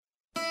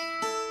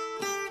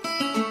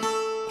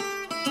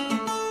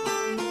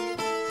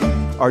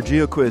Our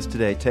Geo Quiz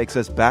today takes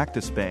us back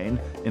to Spain.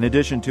 In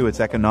addition to its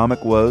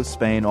economic woes,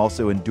 Spain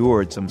also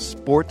endured some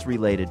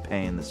sports-related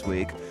pain this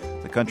week.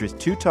 The country's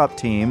two top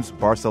teams,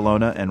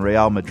 Barcelona and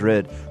Real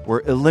Madrid,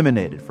 were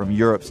eliminated from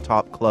Europe's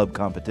top club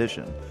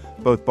competition.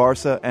 Both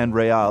Barça and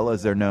Real,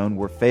 as they're known,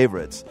 were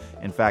favorites.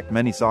 In fact,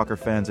 many soccer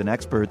fans and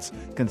experts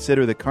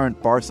consider the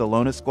current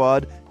Barcelona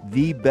squad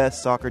the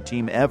best soccer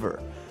team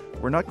ever.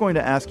 We're not going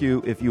to ask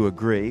you if you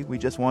agree. We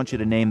just want you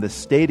to name the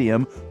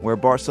stadium where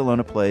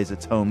Barcelona plays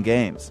its home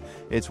games.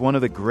 It's one of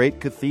the great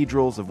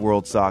cathedrals of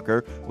world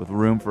soccer, with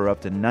room for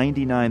up to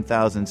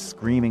 99,000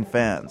 screaming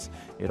fans.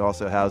 It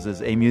also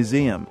houses a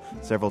museum,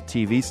 several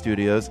TV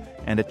studios,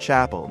 and a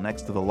chapel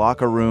next to the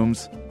locker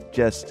rooms,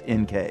 just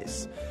in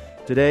case.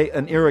 Today,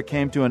 an era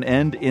came to an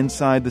end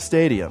inside the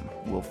stadium.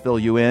 We'll fill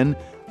you in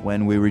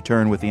when we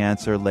return with the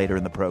answer later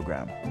in the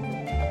program.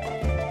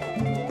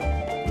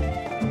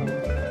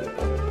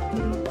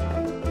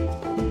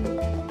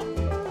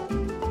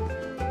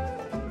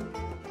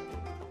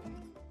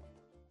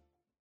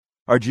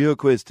 Our Geo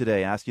Quiz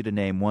today asks you to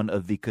name one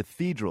of the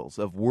cathedrals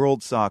of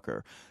world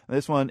soccer.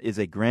 This one is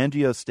a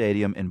grandiose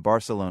stadium in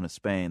Barcelona,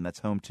 Spain,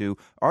 that's home to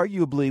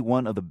arguably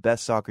one of the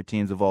best soccer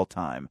teams of all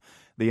time.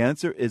 The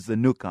answer is the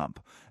Nou Camp.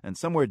 And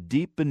somewhere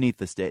deep beneath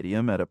the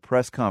stadium, at a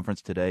press conference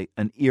today,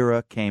 an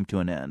era came to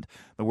an end.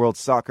 The world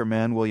soccer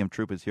man, William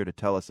Troop, is here to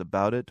tell us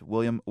about it.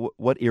 William,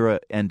 what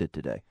era ended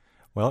today?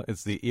 Well,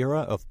 it's the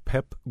era of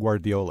Pep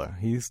Guardiola.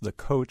 He's the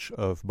coach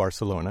of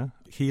Barcelona.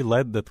 He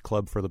led the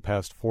club for the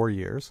past 4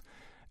 years.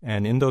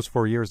 And in those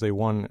 4 years, they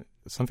won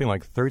something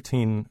like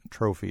 13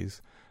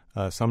 trophies,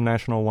 some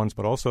national ones,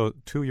 but also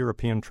 2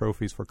 European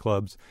trophies for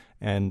clubs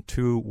and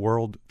 2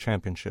 world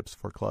championships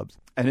for clubs.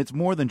 And it's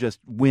more than just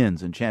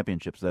wins and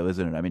championships, though,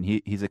 isn't it? I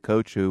mean, he's a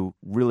coach who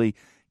really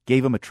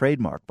gave him a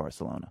trademark,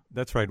 Barcelona.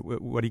 That's right.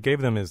 What he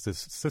gave them is this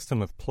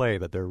system of play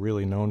that they're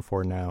really known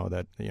for now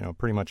that,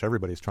 pretty much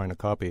everybody's trying to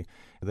copy.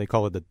 They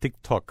call it the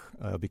tic-toc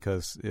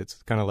because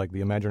it's kind of like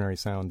the imaginary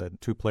sound that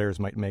 2 players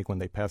might make when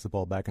they pass the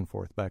ball back and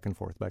forth, back and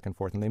forth, back and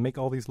forth. And they make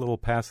all these little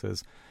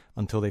passes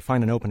until they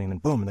find an opening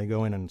and boom, they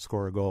go in and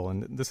score a goal.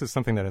 And this is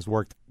something that has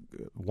worked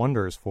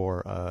wonders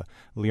for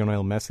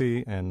Lionel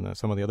Messi and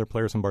some of the other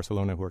players in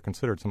Barcelona who are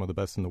considered some of the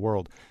best in the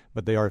world.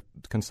 But they are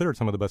considered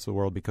some of the best in the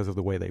world because of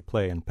the way they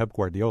play. And Pep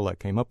Guardiola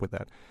came up with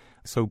that.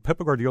 So Pep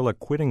Guardiola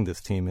quitting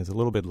this team is a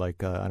little bit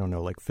like,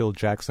 like Phil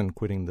Jackson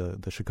quitting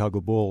the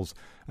Chicago Bulls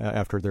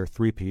after their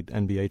three-peat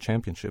NBA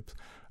championships.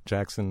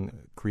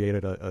 Jackson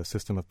created a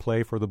system of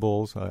play for the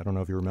Bulls. I don't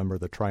know if you remember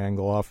the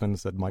triangle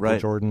offense that Michael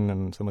Jordan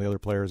and some of the other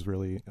players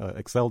really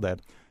excelled at.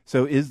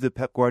 So is the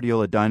Pep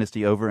Guardiola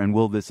dynasty over, and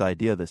will this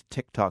idea, this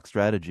TikTok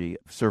strategy,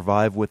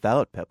 survive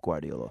without Pep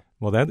Guardiola?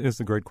 Well, that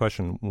is a great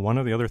question. One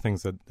of the other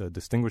things that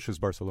distinguishes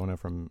Barcelona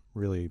from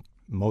really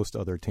most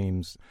other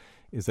teams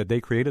is that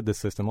they created this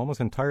system almost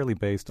entirely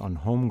based on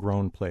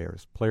homegrown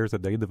players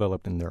that they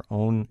developed in their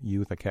own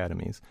youth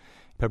academies.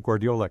 Pep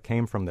Guardiola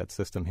came from that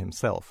system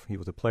himself. He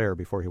was a player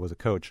before he was a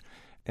coach.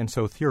 And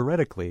so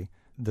theoretically,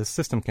 the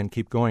system can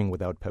keep going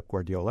without Pep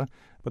Guardiola.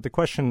 But the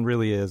question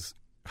really is,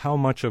 how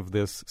much of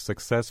this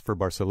success for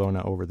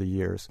Barcelona over the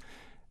years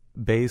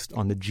based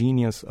on the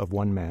genius of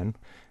one man,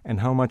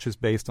 and how much is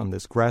based on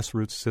this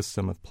grassroots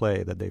system of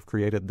play that they've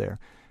created there?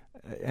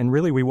 And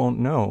really, we won't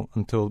know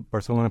until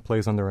Barcelona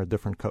plays under a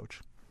different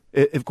coach.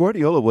 If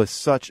Guardiola was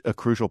such a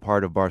crucial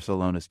part of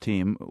Barcelona's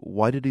team,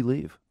 why did he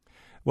leave?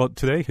 Well,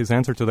 today his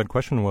answer to that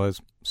question was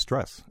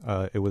stress.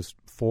 It was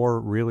 4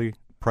 really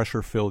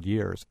pressure-filled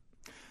years.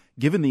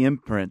 Given the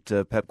imprint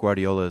Pep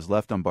Guardiola has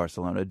left on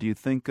Barcelona, do you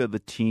think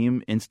the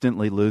team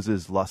instantly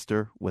loses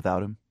luster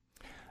without him?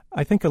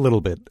 I think a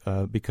little bit,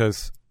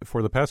 because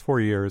for the past 4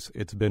 years,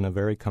 it's been a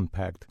very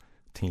compact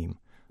team.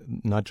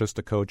 Not just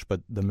the coach,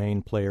 but the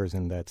main players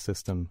in that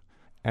system.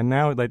 And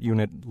now that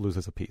unit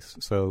loses a piece.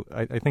 So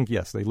I think,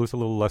 yes, they lose a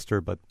little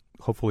luster, but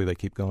hopefully they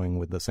keep going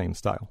with the same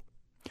style.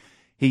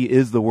 He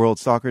is the World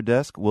Soccer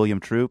Desk, William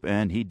Troop,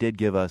 and he did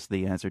give us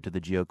the answer to the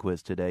Geo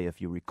Quiz today.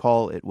 If you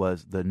recall, it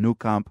was the Nou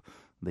Camp,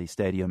 the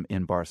stadium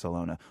in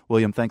Barcelona.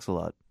 William, thanks a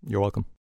lot. You're welcome.